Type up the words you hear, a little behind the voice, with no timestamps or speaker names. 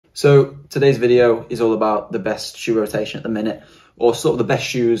So today's video is all about the best shoe rotation at the minute, or sort of the best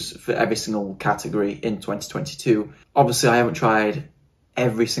shoes for every single category in 2022. Obviously, I haven't tried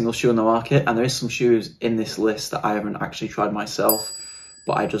every single shoe on the market, and there is some shoes in this list that I haven't actually tried myself,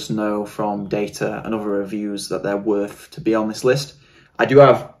 but I just know from data and other reviews that they're worth to be on this list. I do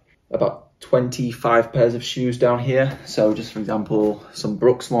have about 25 pairs of shoes down here. So just for example, some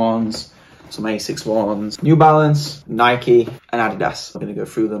Brooks ones, some Asics ones, New Balance, Nike, and Adidas. I'm going to go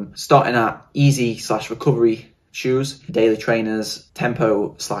through them. Starting at easy/recovery shoes, daily trainers,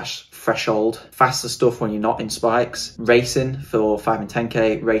 tempo/threshold, faster stuff when you're not in spikes, racing for 5 and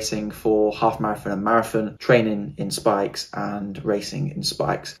 10K, racing for half marathon and marathon, training in spikes, and racing in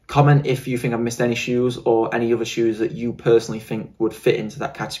spikes. Comment if you think I've missed any shoes or any other shoes that you personally think would fit into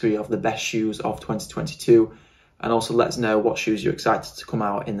that category of the best shoes of 2022. And also let us know what shoes you're excited to come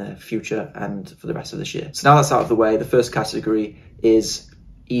out in the future and for the rest of this year. So now that's out of the way, the first category is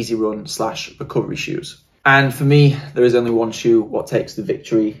easy run/recovery shoes. And for me, there is only one shoe what takes the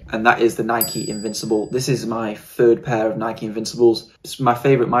victory, and that is the Nike Invincible. This is my third pair of Nike Invincibles. It's my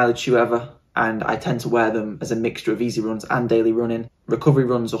favorite mileage shoe ever, and I tend to wear them as a mixture of easy runs and daily running. Recovery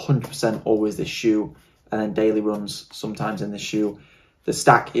runs 100% always this shoe, and then daily runs sometimes in this shoe. The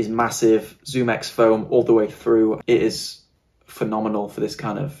stack is massive, Zoom X foam all the way through. It is phenomenal for this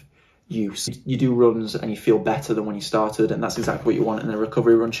kind of use. You do runs and you feel better than when you started, and that's exactly what you want in a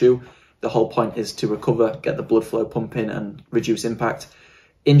recovery run shoe. The whole point is to recover, get the blood flow pumping and reduce impact.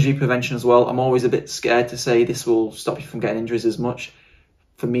 Injury prevention as well. I'm always a bit scared to say this will stop you from getting injuries as much.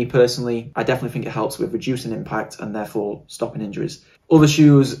 For me personally, I definitely think it helps with reducing impact and therefore stopping injuries. Other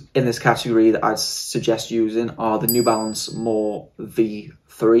shoes in this category that I'd suggest using are the New Balance More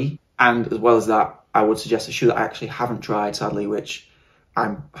V3. And as well as that, I would suggest a shoe that I actually haven't tried, sadly, which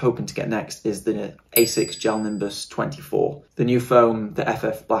I'm hoping to get next, is the Asics Gel Nimbus 24. The new foam, the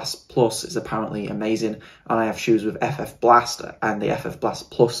FF Blast Plus, is apparently amazing, and I have shoes with FF Blast, and the FF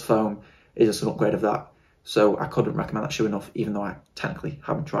Blast Plus foam is just an upgrade of that. So I couldn't recommend that shoe enough, even though I technically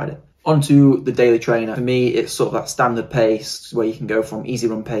haven't tried it. Onto the daily trainer. For me, it's sort of that standard pace where you can go from easy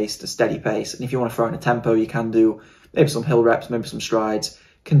run pace to steady pace. And if you want to throw in a tempo, you can do maybe some hill reps, maybe some strides,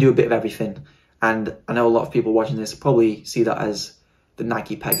 can do a bit of everything. And I know a lot of people watching this probably see that as the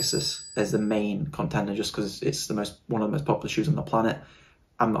Nike Pegasus as the main contender, just because it's one of the most popular shoes on the planet.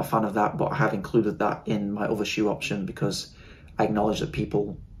 I'm not a fan of that, but I have included that in my other shoe option because I acknowledge that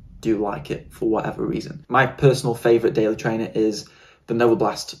people do like it for whatever reason. My personal favorite daily trainer is the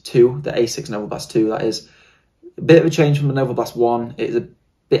Novablast 2, the Asics Novablast 2. That is a bit of a change from the Novablast 1. It is a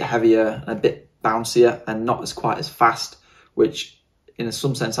bit heavier and a bit bouncier and not as quite as fast, which in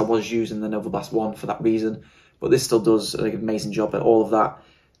some sense I was using the Novablast 1 for that reason. But this still does an amazing job at all of that.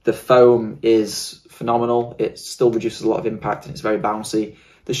 The foam is phenomenal. It still reduces a lot of impact and it's very bouncy.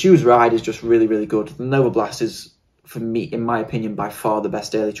 The shoe's ride is just really, really good. The Novablast is, for me, in my opinion, by far the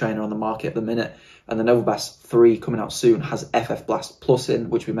best daily trainer on the market at the minute. And the Novablast 3 coming out soon has FF Blast Plus in,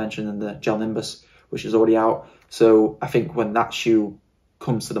 which we mentioned in the Gel Nimbus, which is already out. So I think when that shoe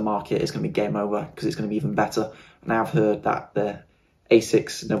comes to the market, it's going to be game over because it's going to be even better. And I've heard that the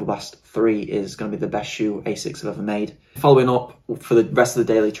Asics Novablast 3 is going to be the best shoe Asics have ever made. Following up for the rest of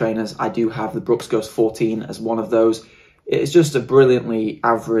the daily trainers, I do have the Brooks Ghost 14 as one of those. It's just a brilliantly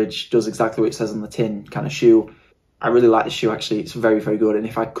average, does exactly what it says on the tin kind of shoe. I really like this shoe actually, it's very, very good. And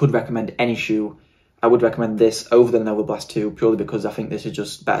if I could recommend any shoe, I would recommend this over the Novablast 2, purely because I think this is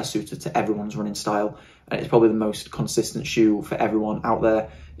just better suited to everyone's running style. And it's probably the most consistent shoe for everyone out there.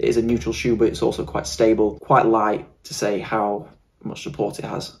 It is a neutral shoe, but it's also quite stable, quite light to say how much support it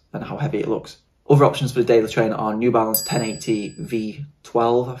has and how heavy it looks. Other options for the daily trainer are New Balance 1080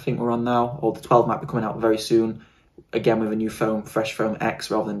 V12, I think we're on now, or the 12 might be coming out very soon, again with a new foam, Fresh Foam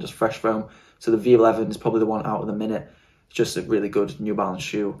X rather than just Fresh Foam. So the V11 is probably the one out of the minute. It's just a really good New Balance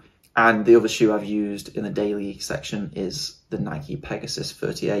shoe. And the other shoe I've used in the daily section is the Nike Pegasus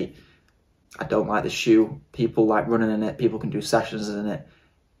 38. I don't like this shoe. People like running in it, people can do sessions in it.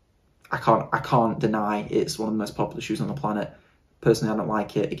 I can't deny it's one of the most popular shoes on the planet. Personally, I don't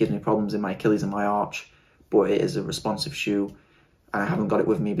like it. It gives me problems in my Achilles and my arch, but it is a responsive shoe. And I haven't got it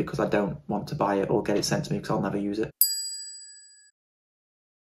with me because I don't want to buy it or get it sent to me because I'll never use it.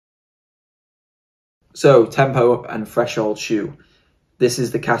 So, tempo and threshold shoe. This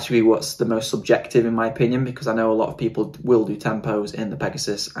is the category what's the most subjective in my opinion, because I know a lot of people will do tempos in the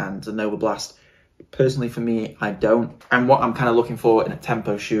Pegasus and the Novablast. Personally, for me, I don't. And what I'm kind of looking for in a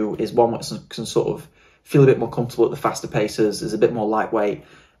tempo shoe is one that can sort of feel a bit more comfortable at the faster paces, is a bit more lightweight.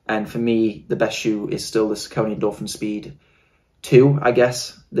 And for me, the best shoe is still the Saucony Endorphin Speed 2, I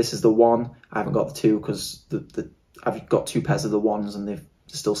guess. This is the one. I haven't got the 2 because I've got 2 pairs of the ones and they've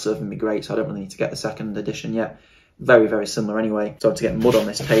still serving me great, so I don't really need to get the second edition yet. Very, very similar anyway. So to get mud on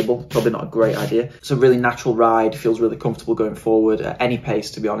this table, probably not a great idea. It's a really natural ride, feels really comfortable going forward at any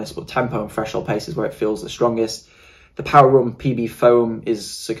pace, to be honest, but tempo and threshold pace is where it feels the strongest. The Power Run PB foam is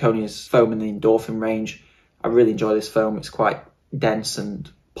Saucony's foam in the Endorphin range. I really enjoy this foam. It's quite dense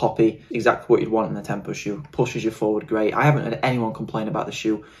and poppy, exactly what you'd want in a tempo shoe. Pushes you forward great. I haven't had anyone complain about the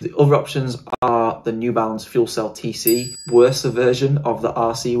shoe. The other options are the New Balance Fuel Cell TC, worse version of the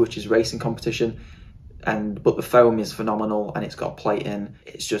RC, which is racing competition. But the foam is phenomenal, and it's got plate in.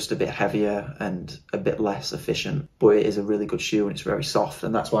 It's just a bit heavier and a bit less efficient, but it is a really good shoe and it's very soft,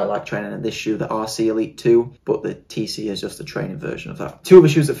 and that's why I like training in this shoe, the RC Elite 2, but the TC is just a training version of that. Two other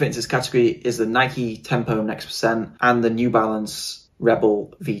shoes that fit into this category is the Nike Tempo Next Percent and the New Balance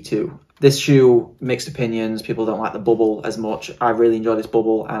Rebel V2. This shoe, mixed opinions. People don't like the bubble as much. I really enjoy this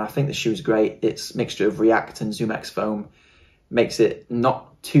bubble, and I think the shoe is great. Its mixture of React and ZoomX foam makes it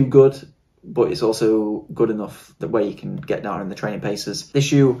not too good, but it's also good enough that way you can get down in the training paces. This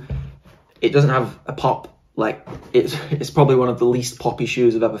shoe, it doesn't have a pop. Like, it's probably one of the least poppy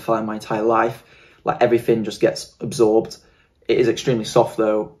shoes I've ever felt in my entire life. Like, everything just gets absorbed. It is extremely soft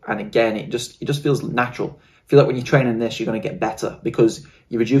though, and again, it just feels natural. I feel like when you're training this, you're going to get better because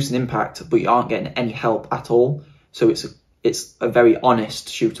you're reducing impact, but you aren't getting any help at all. So it's a very honest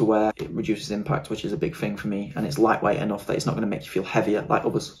shoe to wear. It reduces impact, which is a big thing for me, and it's lightweight enough that it's not going to make you feel heavier like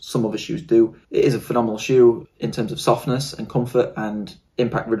some other shoes do. It is a phenomenal shoe in terms of softness and comfort and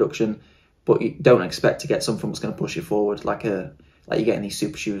impact reduction, but you don't expect to get something that's going to push you forward like you get in these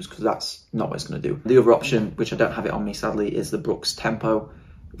super shoes, because that's not what it's going to do. The other option, which I don't have it on me sadly, is the Brooks Tempo.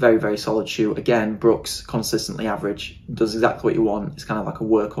 Very, very solid shoe. Again, Brooks, consistently average, does exactly what you want. It's kind of like a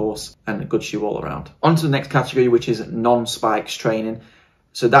workhorse and a good shoe all around. On to the next category, which is non-spikes training.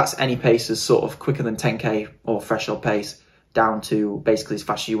 So that's any paces sort of quicker than 10k or threshold pace down to basically as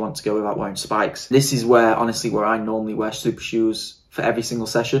fast as you want to go without wearing spikes. This is where I normally wear super shoes for every single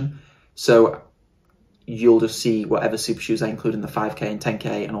session. So you'll just see whatever super shoes I include in the 5k and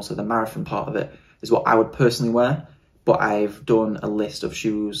 10k, and also the marathon part of it is what I would personally wear. But I've done a list of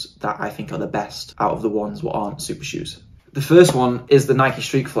shoes that I think are the best out of the ones that aren't super shoes. The first one is the Nike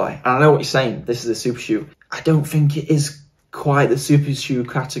Streakfly. And I know what you're saying, this is a super shoe. I don't think it is quite the super shoe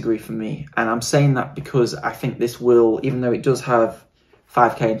category for me. And I'm saying that because I think this will, even though it does have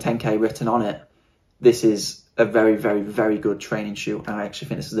 5k and 10k written on it, this is a very, very, very good training shoe. And I actually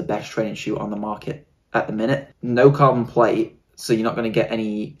think this is the best training shoe on the market at the minute. No carbon plate, so you're not going to get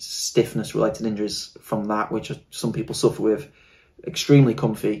any stiffness related injuries from that, which some people suffer with. Extremely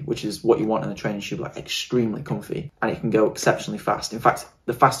comfy, which is what you want in a training shoe, like extremely comfy, and it can go exceptionally fast. In fact,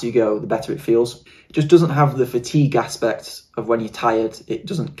 the faster you go, the better it feels. It just doesn't have the fatigue aspect of when you're tired. It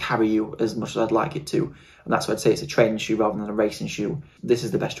doesn't carry you as much as I'd like it to, and that's why I'd say it's a training shoe rather than a racing shoe. This is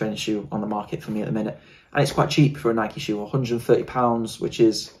the best training shoe on the market for me at the minute, and it's quite cheap for a Nike shoe, £130, which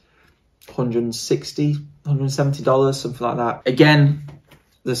is $160, $170, something like that. Again,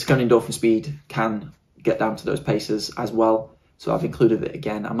 the Saucony Endorphin Speed can get down to those paces as well, so I've included it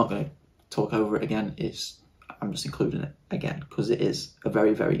again. I'm not going to talk over it again. I'm just including it again because it is a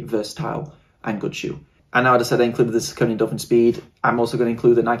very, very versatile and good shoe. And now, as I said, I included the Saucony Endorphin Speed. I'm also going to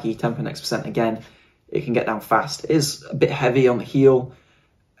include the Nike Tempo Next Percent again. It can get down fast. It is a bit heavy on the heel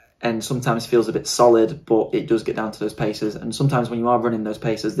and sometimes feels a bit solid, but it does get down to those paces. And sometimes when you are running those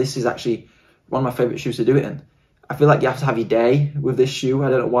paces, this is actually one of my favourite shoes to do it in. I feel like you have to have your day with this shoe.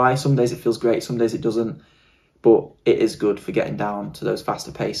 I don't know why. Some days it feels great, some days it doesn't. But it is good for getting down to those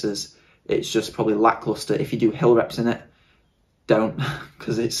faster paces. It's just probably lackluster if you do hill reps in it. Don't,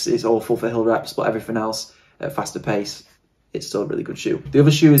 because it's awful for hill reps, but everything else at faster pace, it's still a really good shoe. The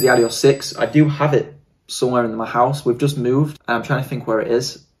other shoe is the Adios 6. I do have it somewhere in my house. We've just moved, and I'm trying to think where it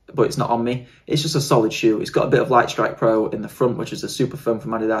is, but it's not on me. It's just a solid shoe. It's got a bit of Light Strike Pro in the front, which is a super foam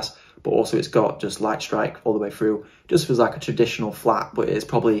from Adidas, but also it's got just Light Strike all the way through. It just feels like a traditional flat, but it is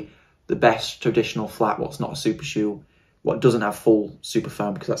probably the best traditional flat, what's not a super shoe, what doesn't have full super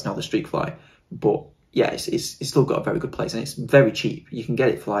foam, because that's now the Streakfly. But yeah, it's still got a very good place, and it's very cheap. You can get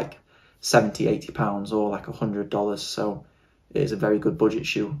it for like £70–80 or like $100, so it is a very good budget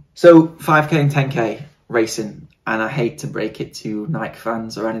shoe. So 5k and 10k racing, and I hate to break it to Nike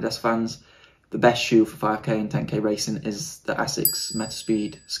fans or Adidas fans, the best shoe for 5k and 10k racing is the Asics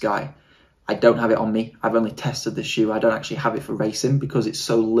Metaspeed Sky. I don't have it on me. I've only tested the shoe. I don't actually have it for racing because it's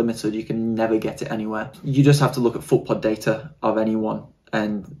so limited. You can never get it anywhere. You just have to look at footpod data of anyone,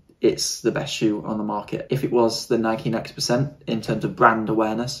 and it's the best shoe on the market. If it was the Nike Next Percent in terms of brand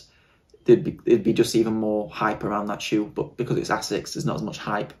awareness, it'd be just even more hype around that shoe. But because it's Asics, there's not as much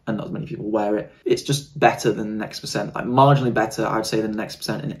hype and not as many people wear it. It's just better than the Next Percent, like marginally better, I'd say, than the Next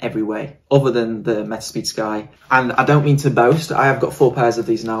Percent in every way, other than the Metaspeed Sky. And I don't mean to boast, I have got 4 pairs of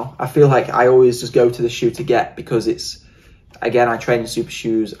these now. I feel like I always just go to the shoe to get, because it's, again, I train in super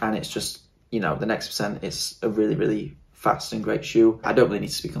shoes, and it's just, you know, the Next Percent is a really, really fast and great shoe. I don't really need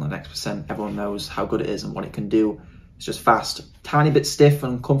to speak on the Next Percent. Everyone knows how good it is and what it can do. It's just fast, tiny bit stiff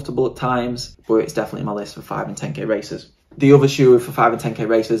and uncomfortable at times, but it's definitely on my list for 5 and 10k races. The other shoe for 5 and 10k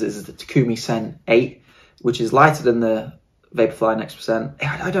races is the Takumi Sen 8, which is lighter than the Vaporfly Next Percent.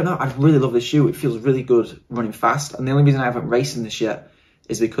 I don't know, I really love this shoe. It feels really good running fast, and the only reason I haven't raced in this yet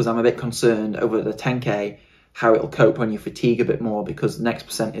is because I'm a bit concerned over the 10k, how it'll cope when you fatigue a bit more, because the Next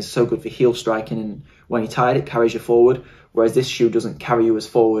Percent is so good for heel striking, and when you're tired it carries you forward, whereas this shoe doesn't carry you as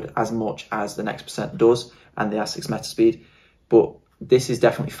forward as much as the Next Percent does and the Asics Metaspeed. But this is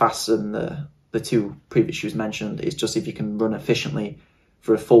definitely faster than the 2 previous shoes mentioned. It's just, if you can run efficiently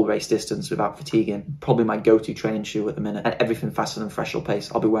for a full race distance without fatiguing, probably my go-to training shoe at the minute, and everything faster than Threshold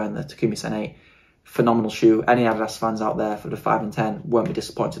Pace. I'll be wearing the Takumi Sen 8. Phenomenal shoe. Any Adidas fans out there for the 5 and 10 won't be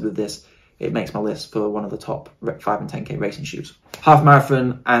disappointed with this. It makes my list for one of the top 5 and 10k racing shoes. Half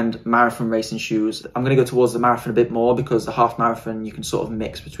marathon and marathon racing shoes. I'm going to go towards the marathon a bit more, because the half marathon you can sort of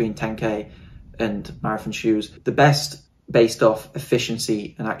mix between 10k and marathon shoes. The best, based off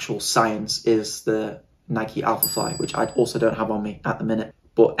efficiency and actual science, is the Nike Alphafly, which I also don't have on me at the minute.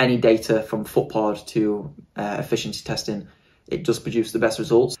 But any data from Footpod to efficiency testing, it does produce the best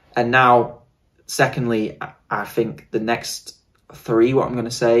results. And now, secondly, I think the next 3, what I'm going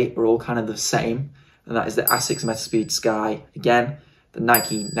to say, are all kind of the same, and that is the Asics Metaspeed Sky again, the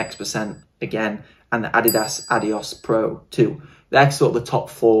Nike Next Percent again, and the Adidas Adios Pro 2. They're sort of the top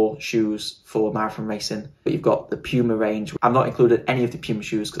 4 shoes for marathon racing. But you've got the Puma range. I've not included any of the Puma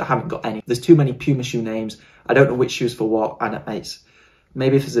shoes because I haven't got any. There's too many Puma shoe names. I don't know which shoes for what, and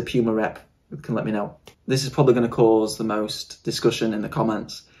maybe if there's a Puma rep, you can let me know. This is probably going to cause the most discussion in the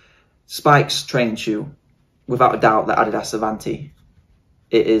comments. Spikes training shoe. Without a doubt, the Adidas Avanti.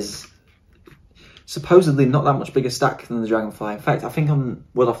 It is supposedly not that much bigger stack than the Dragonfly. In fact, I think on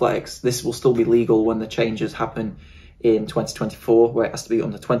World Athletics, this will still be legal when the changes happen in 2024, where it has to be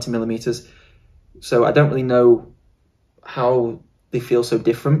under 20 millimeters. So I don't really know how they feel so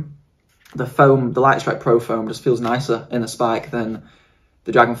different. The foam, the Light Strike Pro foam, just feels nicer in a spike than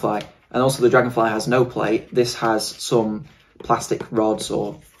the Dragonfly. And also the Dragonfly has no plate. This has some plastic rods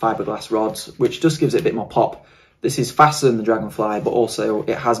or fiberglass rods, which just gives it a bit more pop. This is faster than the Dragonfly, but also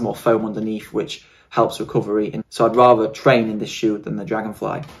it has more foam underneath, which helps recovery. And so I'd rather train in this shoe than the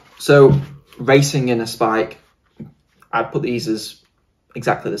Dragonfly. So racing in a spike, I'd put these as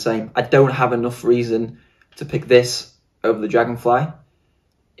exactly the same. I don't have enough reason to pick this over the Dragonfly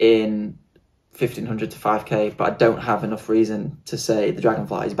in 1500 to 5k, but I don't have enough reason to say the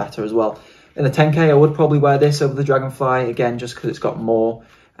Dragonfly is better as well. In the 10k, I would probably wear this over the Dragonfly, again, just because it's got more,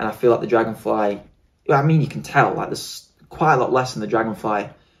 and I feel like the Dragonfly, I mean, you can tell, like, there's quite a lot less in the Dragonfly,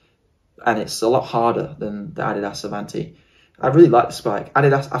 and it's a lot harder than the Adidas Avanti. I really like the spike.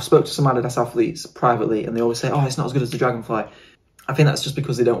 Adidas, I've spoken to some Adidas athletes privately, and they always say, oh, it's not as good as the Dragonfly. I think that's just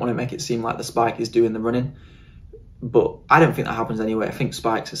because they don't want to make it seem like the spike is doing the running. But I don't think that happens anyway. I think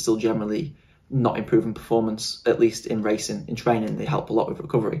spikes are still generally not improving performance, at least in racing. In training, they help a lot with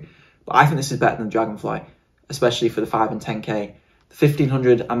recovery. But I think this is better than the Dragonfly, especially for the 5 and 10k. The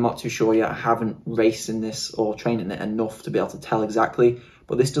 1500, I'm not too sure yet. I haven't raced in this or trained in it enough to be able to tell exactly.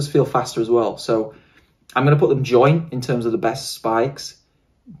 But this does feel faster as well. So I'm going to put them joint in terms of the best spikes,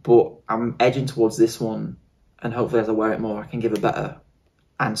 but I'm edging towards this one, and hopefully as I wear it more, I can give a better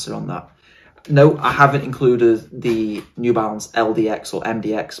answer on that. No, I haven't included the New Balance LDX or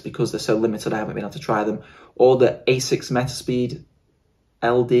MDX because they're so limited I haven't been able to try them, or the Asics Metaspeed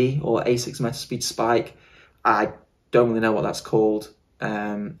LD or Asics Metaspeed Spike. I don't really know what that's called,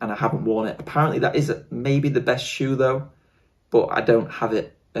 and I haven't worn it. Apparently that is maybe the best shoe though, but I don't have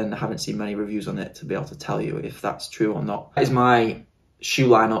it and I haven't seen many reviews on it to be able to tell you if that's true or not. That is my shoe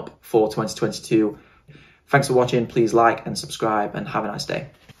lineup for 2022. Thanks for watching. Please like and subscribe, and have a nice day.